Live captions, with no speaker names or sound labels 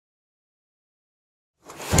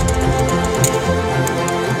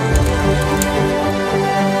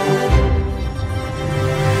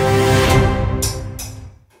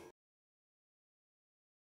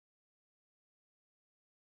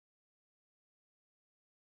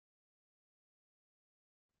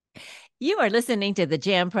You are listening to the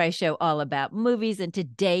Jan Price Show, all about movies. And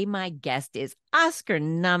today, my guest is Oscar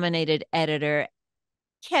nominated editor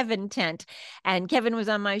Kevin Tent. And Kevin was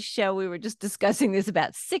on my show. We were just discussing this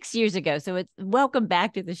about 6 years ago. So it's welcome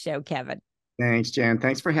back to the show, Kevin. Thanks, Jan.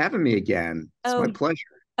 Thanks for having me again. It's my Oh, pleasure.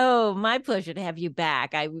 oh, my pleasure to have you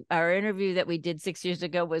back. Our interview that we did 6 years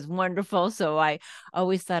ago was wonderful. So I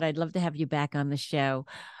always thought I'd love to have you back on the show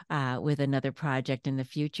with another project in the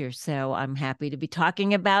future. So I'm happy to be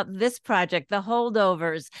talking about this project, The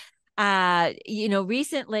Holdovers.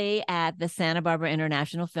 Recently at the Santa Barbara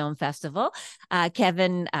International Film Festival,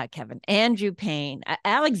 Andrew Payne,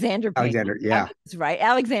 Alexander Payne, Alexander, I yeah. was right,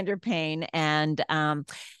 Alexander Payne, and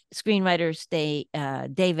screenwriter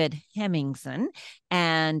David Hemmingson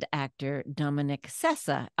and actor Dominic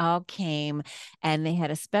Sessa all came, and they had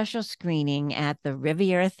a special screening at the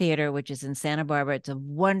Riviera Theater, which is in Santa Barbara. It's a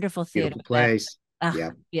wonderful theater Beautiful that place. Yeah,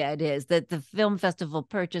 yeah, it is. That the film festival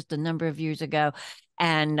purchased a number of years ago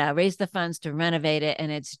and raised the funds to renovate it.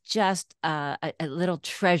 And it's just a little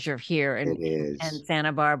treasure here it in is.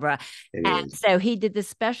 Santa Barbara. It And is. so he did this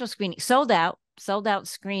special screening, sold out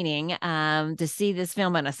screening to see this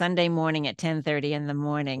film on a Sunday morning at 10:30 in the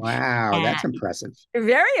morning. Wow, And that's impressive.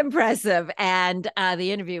 very impressive. And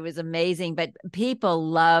the interview was amazing, but people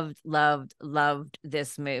loved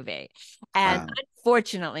this movie. And Wow.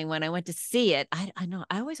 unfortunately, when I went to see it, I know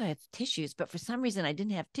I always have tissues, but for some reason I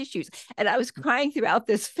didn't have tissues. And I was crying throughout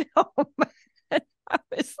this film. I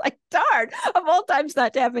was like, darn, of all times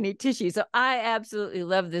not to have any tissues. So I absolutely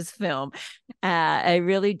love this film. I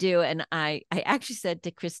really do. And I actually said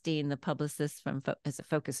to Christine, the publicist from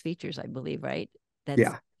Focus Features, I believe, right? That's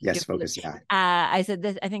Yeah. Yes, focus. Yeah. I said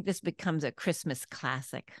this, I think this becomes a Christmas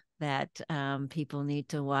classic that people need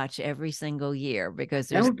to watch every single year because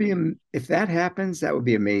That there's would be, if that happens, that would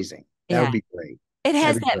be amazing. That would yeah, be great. it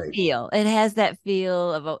has That'd be that great. feel. It has that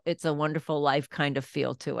feel of it's a wonderful life kind of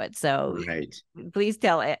feel to it. So Right. please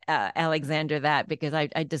tell Alexander that because I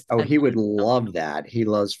just Oh, he would love that. He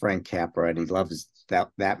loves Frank Capra and he loves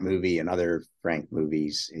that movie and other Frank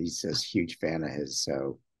movies. He's a huge fan of his.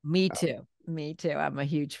 So, me uh, too. Me too. I'm a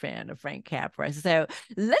huge fan of Frank Capra. So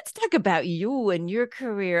let's talk about you and your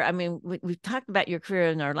career. I mean, we've talked about your career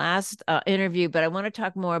in our last interview, but I want to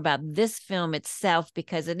talk more about this film itself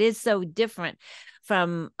because it is so different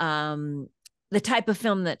from the type of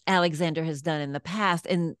film that Alexander has done in the past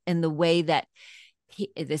in the way that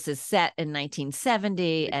this is set in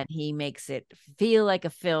 1970 and he makes it feel like a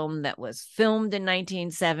film that was filmed in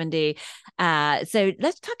 1970. So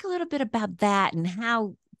let's talk a little bit about that and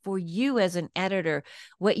how for you as an editor,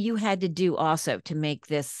 what you had to do also to make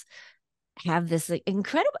this have this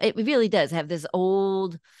incredible, it really does have this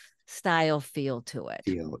old style feel to it.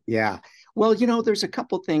 feel. Yeah. Well, there's a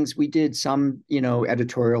couple things we did some,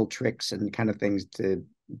 editorial tricks and kind of things to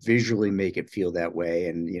visually make it feel that way.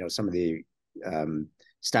 And, some of the um,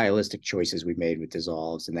 stylistic choices we made with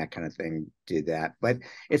dissolves and that kind of thing did that. But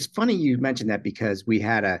it's funny you mentioned that because we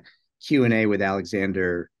had a Q&A with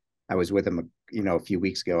Alexander. I was with him, a few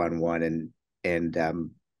weeks ago on one and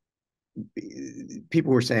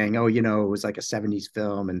people were saying, oh, it was like a 70s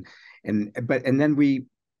film. And then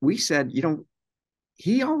we said,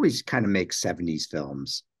 he always kind of makes 70s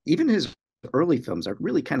films. Even his early films are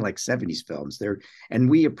really kind of like 70s films. And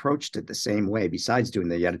we approached it the same way, besides doing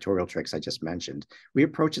the editorial tricks I just mentioned. We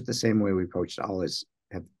approach it the same way we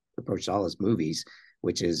have approached all his movies,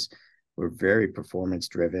 which is we're very performance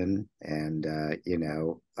driven and in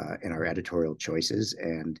our editorial choices.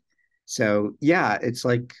 And so yeah,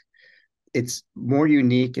 it's more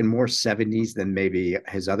unique and more 70s than maybe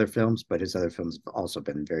his other films, but his other films have also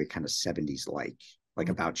been very kind of 70s like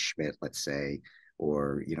About Schmidt, let's say,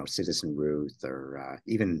 or Citizen Ruth, or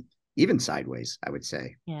even Sideways, I would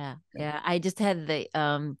say. Yeah, yeah. I just had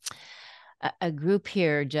a group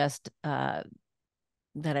here just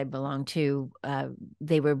that I belong to.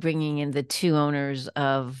 They were bringing in the two owners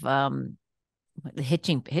of the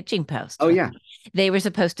hitching post. Oh Right? yeah. They were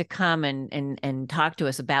supposed to come and talk to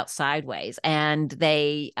us about Sideways, and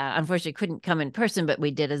they unfortunately couldn't come in person, but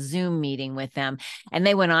we did a Zoom meeting with them, and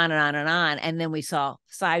they went on and on and on, and then we saw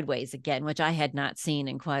Sideways again, which I had not seen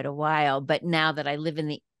in quite a while. But now that I live in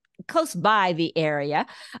the close by the area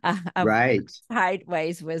of Right.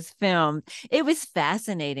 Sideways was filmed. It was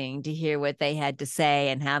fascinating to hear what they had to say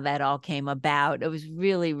and how that all came about. It was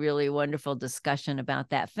really, really wonderful discussion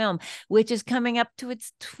about that film, which is coming up to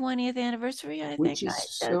its 20th anniversary, I think. Which is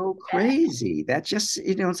so crazy. That just,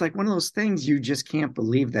 it's like one of those things you just can't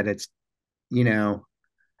believe that you know,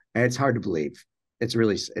 it's hard to believe. It's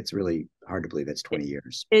really hard to believe it's 20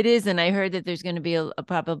 years. It is, and I heard that there's going to be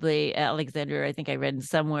probably Alexander. I think I read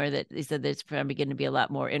somewhere that he said there's probably going to be a lot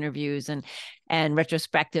more interviews and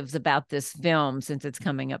retrospectives about this film since it's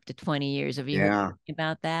coming up to 20 years. Have you heard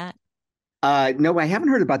about that? No, I haven't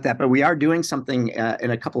heard about that, but we are doing something in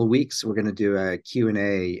a couple of weeks. We're going to do a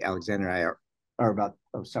Q&A. Alexander and I are about.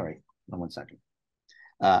 Oh, sorry, one second.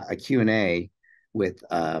 A Q&A with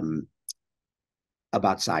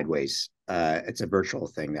about Sideways. It's a virtual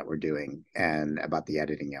thing that we're doing and about the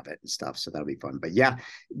editing of it and stuff. So that'll be fun. But yeah,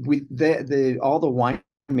 all the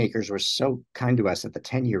winemakers were so kind to us at the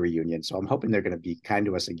 10-year reunion. So I'm hoping they're going to be kind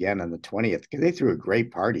to us again on the 20th, because they threw a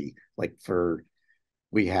great party.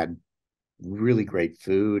 We had really great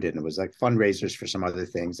food, and it was like fundraisers for some other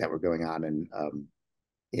things that were going on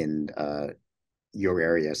in your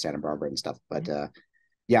area, Santa Barbara and stuff. But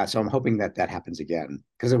yeah, so I'm hoping that happens again,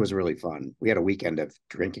 because it was really fun. We had a weekend of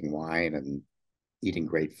drinking wine and eating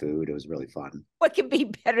great food. It was really fun. What could be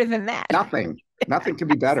better than that? Nothing could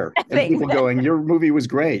be better. And people going, your movie was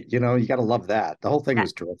great. You got to love that. The whole thing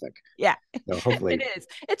was terrific. Yeah. So hopefully it is.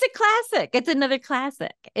 It's a classic. It's another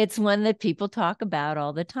classic. It's one that people talk about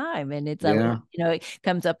all the time. And it's, it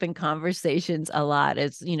comes up in conversations a lot.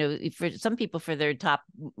 It's, for some people, for their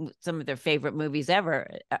some of their favorite movies ever,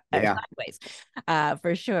 Sideways,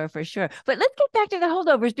 for sure. But let's get back to the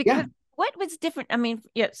Holdovers, because what was different? I mean,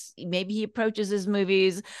 yes, maybe he approaches his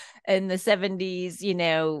movies in the 70s,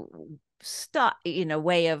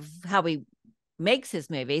 way of how he makes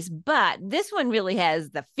his movies, but this one really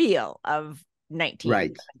has the feel of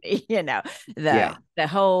 1970, the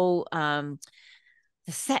whole the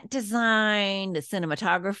set design, the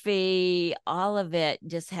cinematography, all of it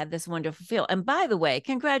just had this wonderful feel. And by the way,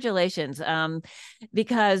 congratulations,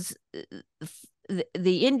 because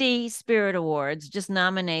the Indie Spirit Awards just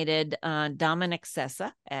nominated Dominic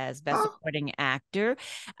Sessa as Best Supporting Actor,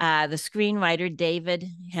 the screenwriter David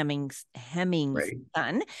Hemming's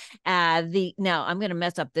son. Now I'm going to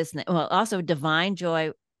mess up this name. Well, also Divine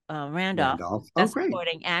Joy Randolph. Best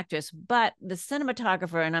Supporting Actress, but the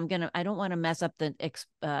cinematographer, and I don't want to mess up the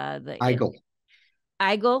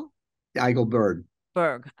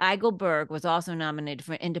Eigel Berg was also nominated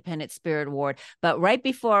for Independent Spirit Award. But right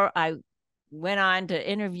before I went on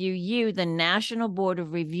to interview you, the National Board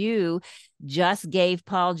of Review just gave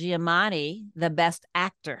Paul Giamatti the Best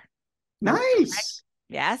Actor. Nice.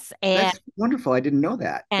 Yes. And that's wonderful. I didn't know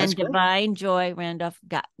that. And Divine Joy Randolph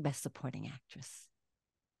got Best Supporting Actress.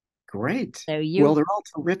 Great. So well, they're all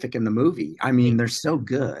terrific in the movie. I mean, they're so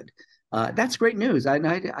good. That's great news. I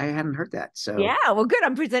hadn't heard that. So yeah, well, good.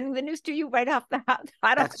 I'm presenting the news to you right off the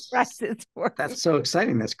presses. That's so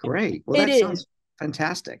exciting. That's great. Well, sounds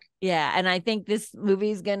fantastic. Yeah, and I think this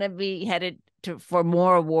movie is going to be headed for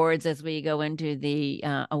more awards as we go into the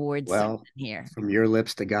awards season here. From your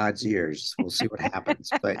lips to God's ears, we'll see what happens.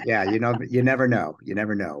 But yeah, you never know. You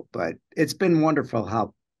never know. But it's been wonderful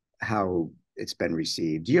how it's been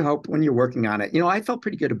received. Do you hope when you're working on it? I felt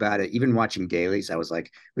pretty good about it. Even watching dailies, I was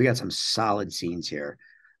like, we got some solid scenes here.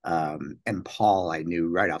 And Paul, I knew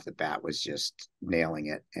right off the bat, was just nailing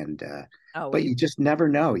it. And but you just never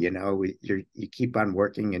know. You keep on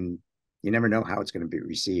working, and you never know how it's going to be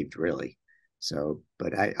received, really. So,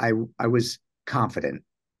 but I was confident,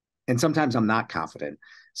 and sometimes I'm not confident.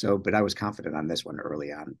 So, but I was confident on this one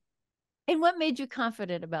early on. And what made you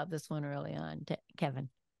confident about this one early on, Kevin?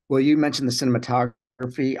 Well, you mentioned the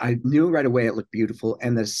cinematography. I knew right away it looked beautiful,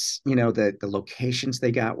 and this, the locations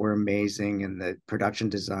they got were amazing, and the production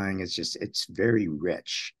design is it's very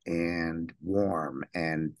rich and warm,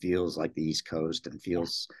 and feels like the East Coast, and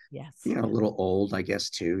feels a little old, I guess,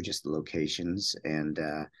 too. Just the locations, and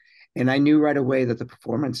I knew right away that the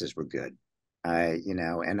performances were good.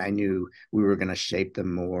 And I knew we were going to shape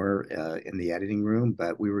them more in the editing room,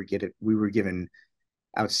 but we were given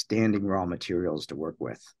outstanding raw materials to work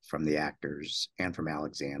with from the actors and from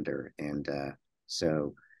Alexander. And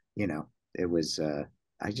so, it was,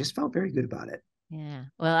 I just felt very good about it. Yeah.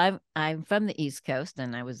 Well, I'm from the East Coast,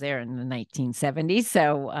 and I was there in the 1970s.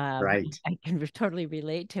 So I can totally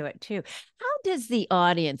relate to it too. How does the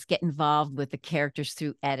audience get involved with the characters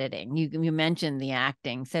through editing? You mentioned the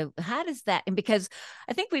acting. So how does that, and because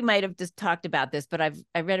I think we might have just talked about this, but I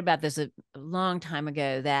read about this a long time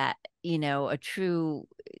ago that,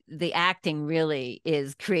 the acting really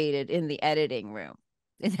is created in the editing room.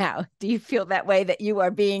 Now, do you feel that way, that you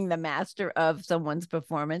are being the master of someone's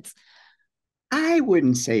performance? I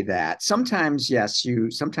wouldn't say that. Sometimes, yes,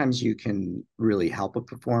 sometimes you can really help a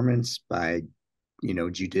performance by,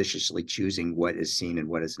 judiciously choosing what is seen and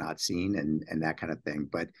what is not seen, and that kind of thing.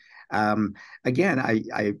 But again,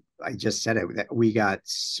 I just said it, that we got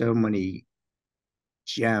so many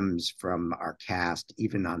gems from our cast,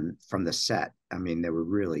 even from the set. I mean, they were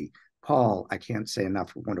really Paul. I can't say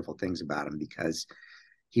enough wonderful things about him because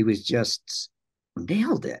he was just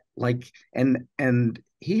nailed it. Like, and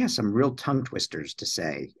he has some real tongue twisters to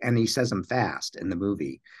say, and he says them fast in the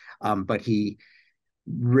movie. But he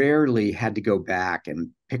rarely had to go back and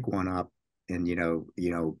pick one up, and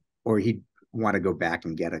or he'd want to go back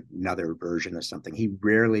and get another version of something. He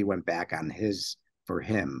rarely went back on his for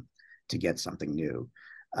him to get something new.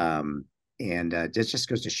 And this just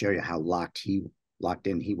goes to show you how locked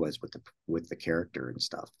in he was with the character and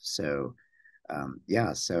stuff. So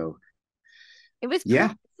yeah, so It was yeah,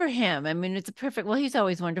 perfect for him. I mean, it's a perfect, well, he's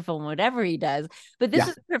always wonderful in whatever he does, but this yeah.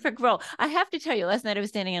 is a perfect role. I have to tell you, last night I was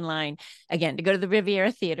standing in line again to go to the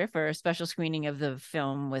Riviera Theater for a special screening of the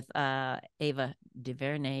film with Ava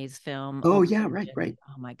DuVernay's film. Oh yeah, right.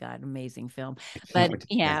 Oh my God, amazing film. I can't But wait to,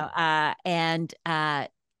 yeah, and I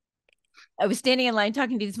was standing in line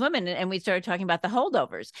talking to these women, and we started talking about the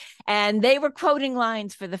Holdovers, and they were quoting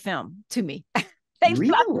lines for the film to me. They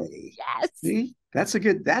really? yes. See, that's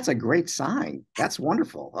a great sign. That's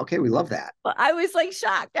wonderful. Okay, we love that. Well, I was like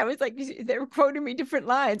shocked. I was like, they were quoting me different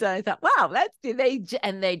lines, and I thought, wow, they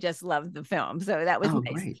just loved the film. So that was Oh,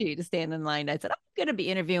 nice great. too to stand in line. I said, I'm going to be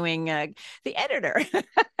interviewing the editor,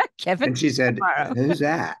 Kevin, And she said, tomorrow. "Who's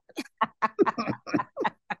that?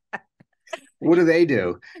 What do they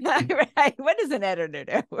do?" Right? What does an editor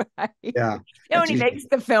do? Right? Yeah, He that's only usually makes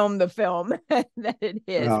the film that it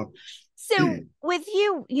is. well. So with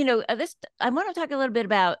you, this I want to talk a little bit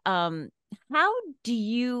about how do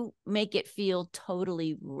you make it feel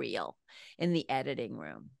totally real in the editing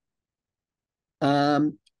room?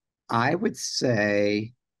 I would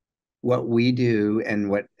say what we do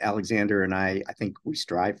and what Alexander and I think we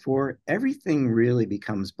strive for, everything really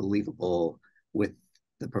becomes believable with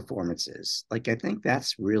the performances. Like, I think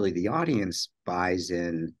that's really the audience buys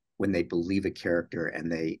in when they believe a character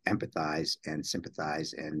and they empathize and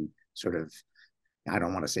sympathize and sort of, I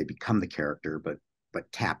don't want to say become the character, but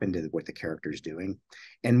tap into what the character is doing.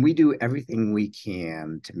 And we do everything we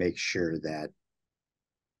can to make sure that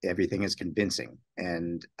everything is convincing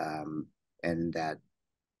and that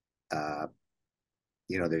uh,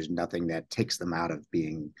 there's nothing that takes them out of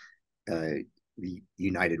being uh,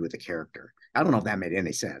 united with the character. I don't know if that made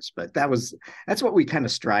any sense, but that's what we kind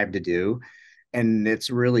of strive to do, and it's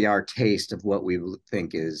really our taste of what we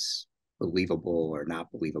think is believable or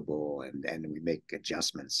not believable, and we make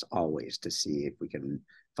adjustments always to see if we can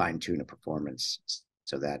fine tune a performance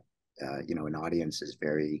so that an audience is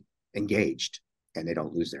very engaged and they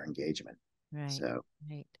don't lose their engagement. Right. So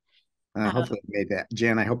Right. hopefully it made that,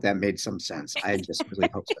 Jan. I hope that made some sense. I just really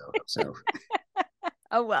hope so. So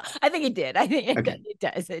Oh well, I think it did. I think it okay, does. It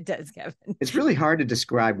does. It does, Kevin. it's really hard to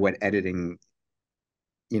describe what editing,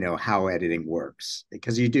 how editing works,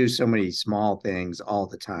 because you do so many small things all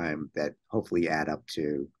the time that hopefully add up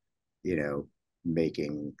to, you know,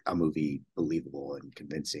 making a movie believable and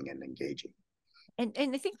convincing and engaging. And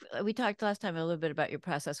I think we talked last time a little bit about your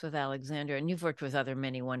process with Alexander, and you've worked with other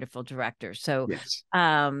many wonderful directors. So, Yes.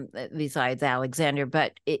 besides Alexander,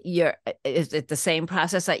 but is it the same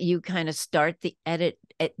process that you kind of start the edit?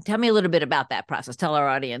 Tell me a little bit about that process. Tell our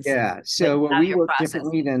audience Yeah. So how we your work process.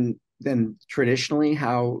 differently than traditionally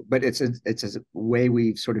but it's a way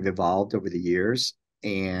we've sort of evolved over the years.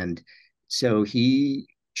 And so he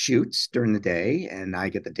shoots during the day and I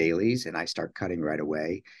get the dailies and I start cutting right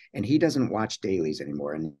away. And he doesn't watch dailies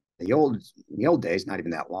anymore. And in the old days, not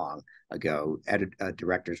even that long ago,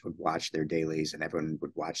 directors would watch their dailies and everyone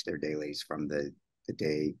would watch their dailies from the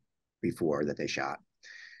day before that they shot.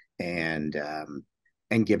 And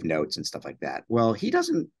give notes and stuff like that. Well, he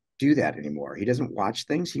doesn't do that anymore. He doesn't watch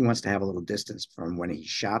things. He wants to have a little distance from when he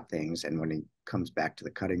shot things and when he comes back to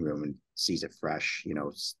the cutting room and sees it fresh,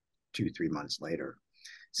 2-3 months later.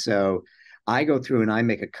 So I go through and I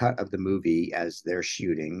make a cut of the movie as they're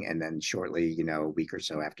shooting. And then shortly, a week or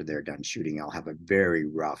so after they're done shooting, I'll have a very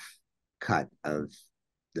rough cut of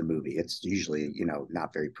the movie. It's usually,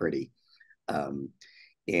 not very pretty. And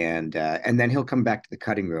then he'll come back to the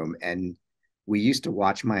cutting room and we used to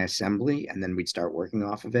watch my assembly and then we'd start working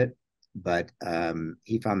off of it, but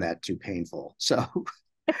he found that too painful.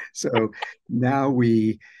 So now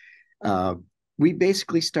we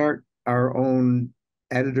basically start our own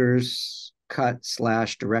editor's cut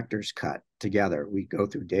 / director's cut together. We go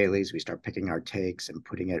through dailies, we start picking our takes and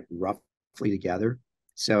putting it roughly together.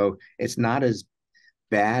 So it's not as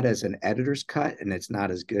bad as an editor's cut and it's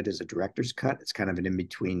not as good as a director's cut. It's kind of an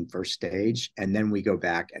in-between first stage. And then we go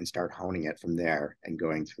back and start honing it from there and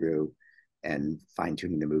going through and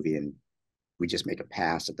fine-tuning the movie. And we just make a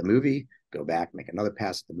pass at the movie, go back, make another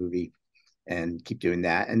pass at the movie. and keep doing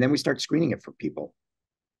that. And then we start screening it for people.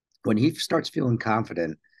 When he starts feeling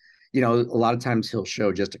confident, a lot of times he'll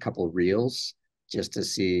show just a couple of reels just to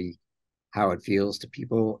see how it feels to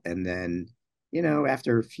people. And then,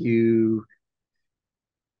 after a few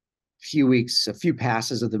weeks, a few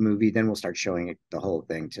passes of the movie, then we'll start showing it, the whole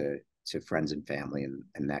thing to friends and family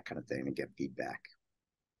and that kind of thing, and get feedback.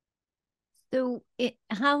 So,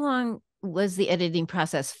 how long was the editing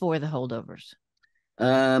process for the Holdovers?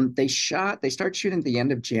 They started shooting at the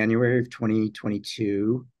end of January of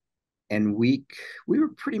 2022, and we were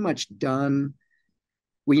pretty much done.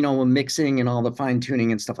 When mixing and all the fine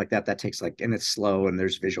tuning and stuff like that, that takes and it's slow and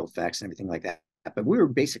there's visual effects and everything like that. But we were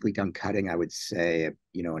basically done cutting, I would say,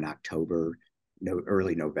 in October,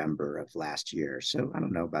 early November of last year. So I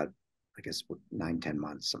don't know, about, I guess, 9, 10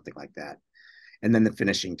 months, something like that. And then the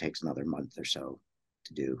finishing takes another month or so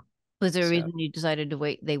to do. Was there a So, reason you decided to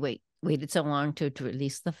wait? Waited so long to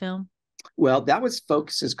release the film? well, that was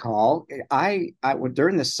Focus's call. I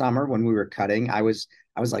during the summer when we were cutting, I was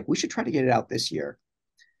like, we should try to get it out this year.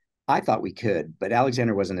 I thought we could, but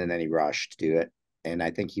Alexander wasn't in any rush to do it, and I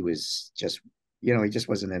think he was just, he just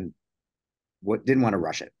wasn't in what didn't want to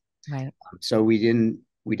rush it. Right. So we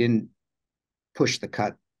didn't push the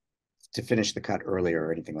cut to finish the cut earlier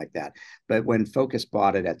or anything like that. But when Focus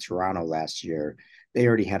bought it at Toronto last year, they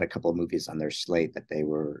already had a couple of movies on their slate that they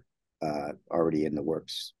were already in the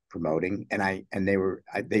works promoting, and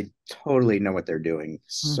they totally know what they're doing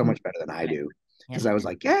so Mm-hmm. much better than I Right. do, because Yeah. I was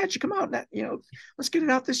like, yeah, it should come out. Let's get it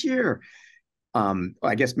out this year.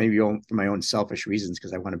 I guess maybe for my own selfish reasons,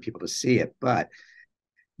 because I wanted people to see it, but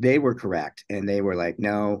they were correct, and they were like,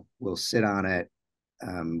 no, we'll sit on it.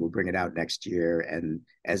 We'll bring it out next year, and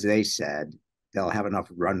as they said, they'll have enough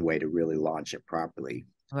runway to really launch it properly.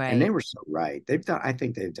 And they Right. were so right. I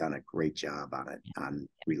think they've done a great job on it, on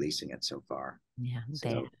releasing it so far. Yeah. They.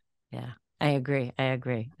 So Yeah. I agree. I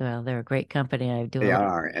agree. Well, they're a great company. I do a they lot.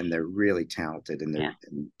 are, and they're really talented, and Yeah.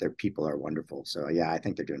 their people are wonderful. So yeah, I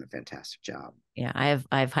think they're doing a fantastic job. Yeah. I've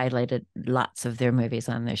highlighted lots of their movies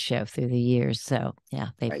on this show through the years. So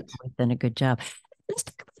yeah, they've Right. always done a good job. Let's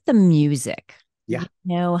talk about the music. Yeah.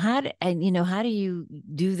 How do you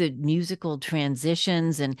do the musical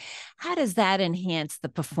transitions, and how does that enhance the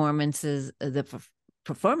performances,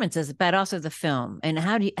 but also the film? And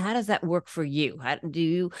how does that work for you?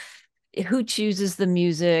 Who chooses the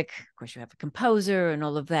music? Of course, you have a composer and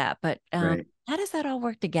all of that, but Right. how does that all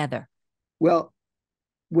work together? Well,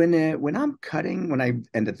 when I'm cutting,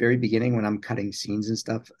 in the very beginning, when I'm cutting scenes and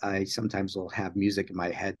stuff, I sometimes will have music in my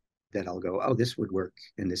head that I'll go, oh, this would work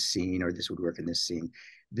in this scene, or this would work in this scene.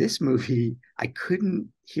 This movie, I couldn't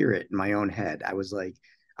hear it in my own head. I was like,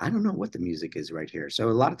 I don't know what the music is right here. So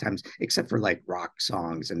a lot of times, except for like rock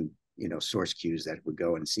songs and source cues that would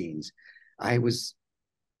go in scenes, I was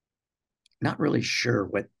not really sure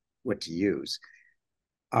what to use.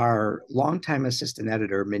 Our longtime assistant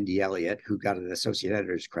editor, Mindy Elliott, who got an associate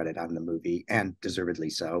editor's credit on the movie, and deservedly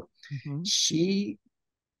so, Mm-hmm. she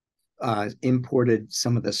imported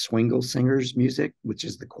some of the Swingle Singers music, which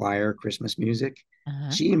is the choir Christmas music. Uh-huh.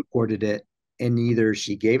 She imported it, and either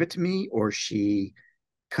she gave it to me or she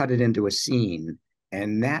cut it into a scene.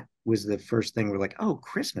 And that was the first thing we're like, oh,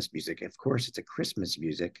 Christmas music. Of course, it's a Christmas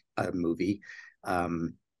music movie.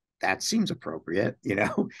 Um, that seems appropriate.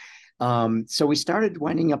 So we started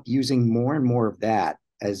winding up using more and more of that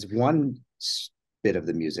as one bit of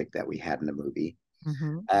the music that we had in the movie.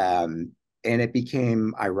 Mm-hmm. Um, and it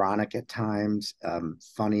became ironic at times,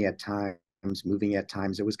 funny at times, moving at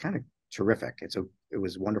times. It was kind of terrific. It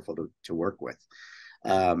was wonderful to work with.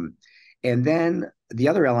 Um, and then the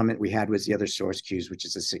other element we had was the other source cues, which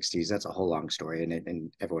is the 60s. That's a whole long story,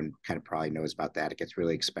 and everyone kind of probably knows about that. It gets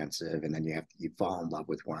really expensive, and then you fall in love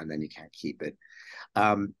with one, and then you can't keep it.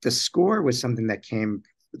 The score was something that came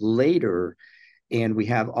later, and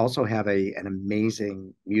we also have an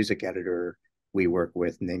amazing music editor we work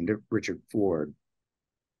with named Richard Ford.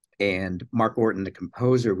 And Mark Orton, the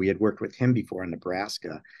composer, we had worked with him before in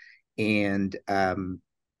Nebraska. And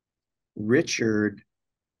Richard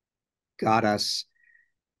got us,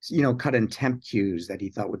 cut in temp cues that he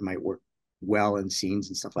thought might work well in scenes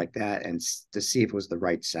and stuff like that, and to see if it was the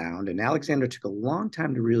right sound. And Alexander took a long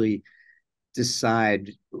time to really decide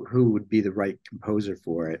who would be the right composer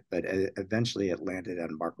for it, but eventually it landed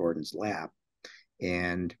on Mark Orton's lap.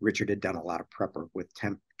 And Richard had done a lot of prep work with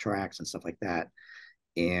temp tracks and stuff like that.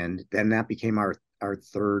 And then that became our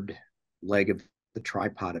third leg of the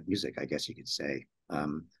tripod of music, I guess you could say.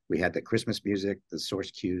 We had the Christmas music, the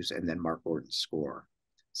source cues, and then Mark Orton's score.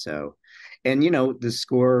 So, and the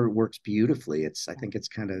score works beautifully. I think it's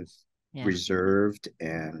kind of Yeah. reserved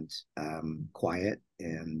and quiet,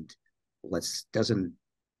 and doesn't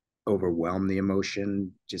overwhelm the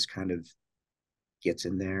emotion, just kind of gets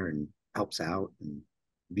in there and helps out. And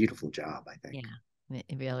beautiful job, I think. Yeah,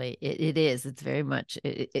 it really it is. It's very much.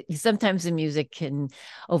 Sometimes the music can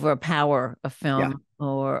overpower a Yeah. film,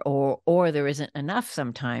 or there isn't enough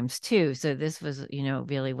sometimes too. So this was,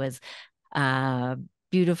 really was uh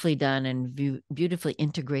beautifully done and beautifully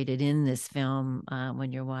integrated in this film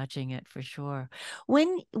when you're watching it for sure.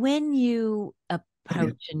 When you Oh, yeah.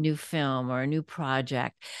 approach a new film or a new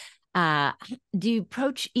project, uh do you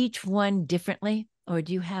approach each one differently, or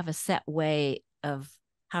do you have a set way of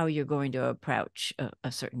how you're going to approach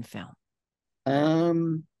a certain film?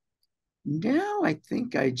 No, I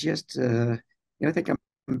think I just, I think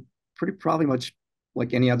I'm pretty probably much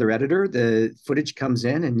like any other editor. The footage comes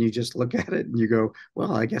in and you just look at it and you go,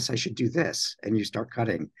 well, I guess I should do this. And you start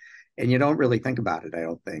cutting and you don't really think about it. I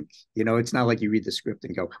don't think, it's not like you read the script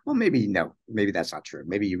and go, well, maybe no, maybe that's not true.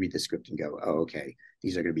 Maybe you read the script and go, oh, okay,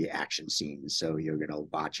 these are going to be action scenes. So you're going to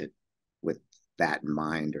watch it with that in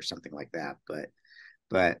mind or something like that.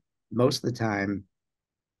 But most of the time,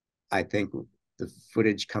 I think the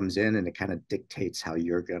footage comes in and it kind of dictates how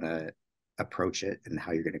you're going to approach it and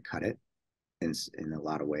how you're going to cut it in a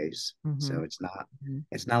lot of ways. Mm-hmm. So it's not Mm-hmm.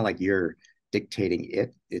 it's not like you're dictating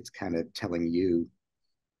it. It's kind of telling you,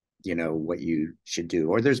 what you should do.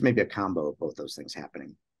 Or there's maybe a combo of both those things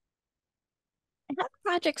happening. How do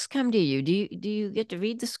projects come to you? Do you get to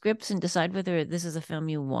read the scripts and decide whether this is a film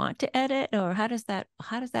you want to edit, or how does that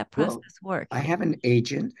Well, process work? I have an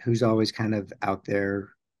agent who's always kind of out there,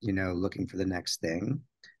 looking for the next thing.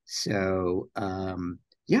 So,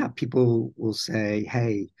 yeah, people will say,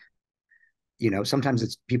 hey, sometimes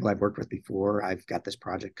it's people I've worked with before. I've got this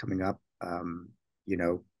project coming up. You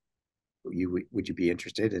know, would you be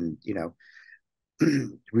interested? And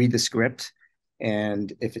read the script,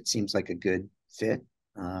 and if it seems like a good fit,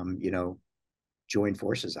 join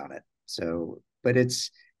forces on it. So, but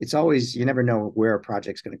it's always you never know where a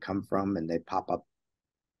project's going to come from, and they pop up,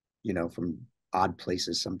 from odd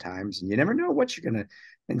places sometimes, and you never know what you're gonna.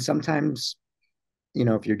 And sometimes,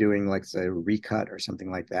 if you're doing like a recut or something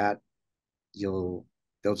like that, you'll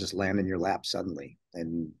they'll just land in your lap suddenly,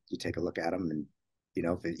 and you take a look at them, and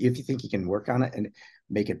if you think you can work on it and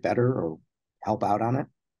make it better or help out on it,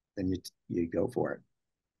 then you go for it.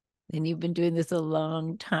 And you've been doing this a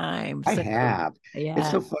long time, I so have. It's yeah.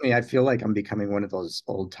 so funny. I feel like I'm becoming one of those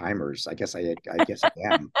old timers. I guess I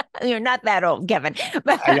am. You're not that old, Kevin,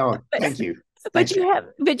 but I don't. but Thank you. but Thanks, you Jack. have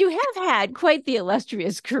but you have had quite the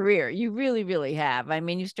illustrious career. You really, really have. I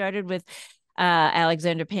mean, you started with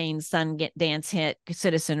Alexander Payne's Sundance hit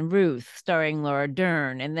Citizen Ruth, starring Laura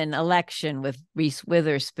Dern, and then Election with Reese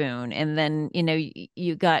Witherspoon, and then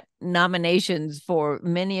you got nominations for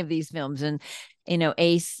many of these films, and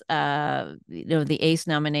Ace, the Ace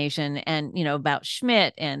nomination, and about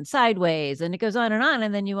Schmidt and Sideways, and it goes on,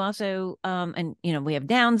 and then you also and we have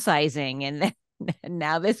Downsizing, and then and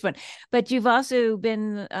now this one. But you've also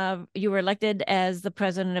been you were elected as the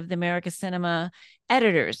president of the America Cinema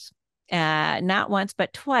Editors, not once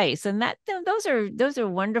but twice, and those are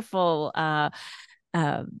wonderful uh,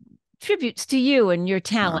 tributes to you and your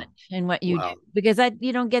talent Oh, and what you do, well, because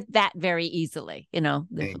you don't get that very easily. There's a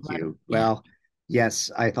thank lot of, you. yeah. Well,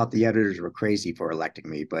 yes, I thought the editors were crazy for electing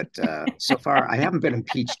me, but so far I haven't been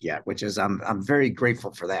impeached yet, which is I'm very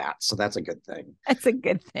grateful for that. So that's a good thing. That's a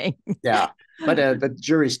good thing. Yeah, but the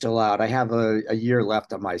jury's still out. I have a year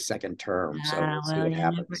left on my second term, so we'll see Well, what you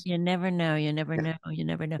never happens. you never know. You never Yeah. know. You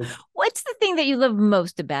never know. What's the thing that you love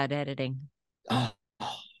most about editing? Oh,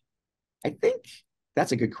 I think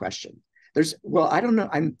that's a good question. Well, I don't know.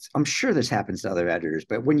 I'm sure this happens to other editors,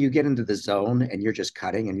 but when you get into the zone and you're just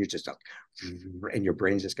cutting and you're just and your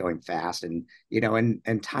brain's just going fast, and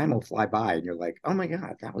and time will fly by and you're like, oh my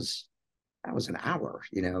God, that was an hour,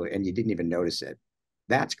 and you didn't even notice it.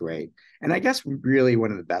 That's great. And I guess really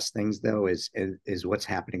one of the best things though is what's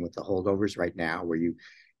happening with the holdovers right now, where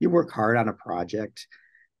you work hard on a project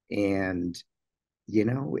and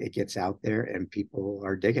it gets out there and people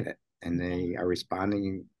are digging it and they are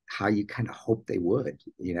responding how you kind of hope they would.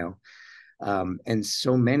 And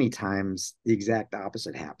so many times the exact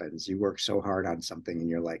opposite happens. You work so hard on something and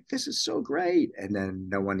you're like, this is so great. And then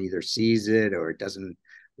no one either sees it or it doesn't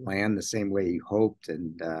land the same way you hoped.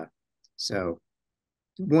 And so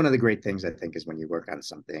one of the great things I think is when you work on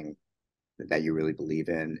something that you really believe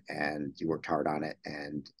in and you worked hard on it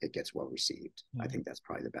and it gets well received. I Yeah. think that's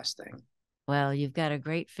probably the best thing. Well, you've got a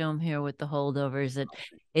great film here with the holdovers.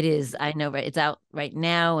 It is, I know, right? It's out right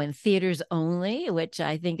now in theaters only, which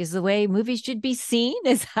I think is the way movies should be seen,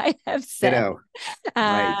 as I have said, Ditto.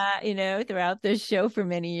 Right. throughout this show for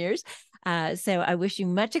many years. So I wish you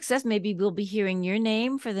much success. Maybe we'll be hearing your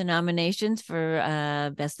name for the nominations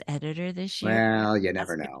for Best Editor this year. Well, you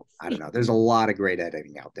never know. I don't know. There's a lot of great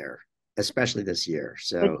editing out there, especially this year. But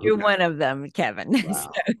So who you're knows? one of them, Kevin.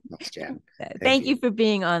 Wow. Thanks, Jen. Thank Thank you you. for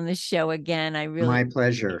being on the show again. I really My appreciate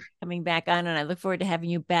pleasure. coming back on, and I look forward to having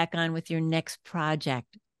you back on with your next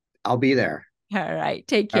project. I'll be there. All right.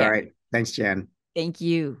 Take All care. right. Thanks, Jen. Thank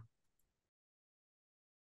you.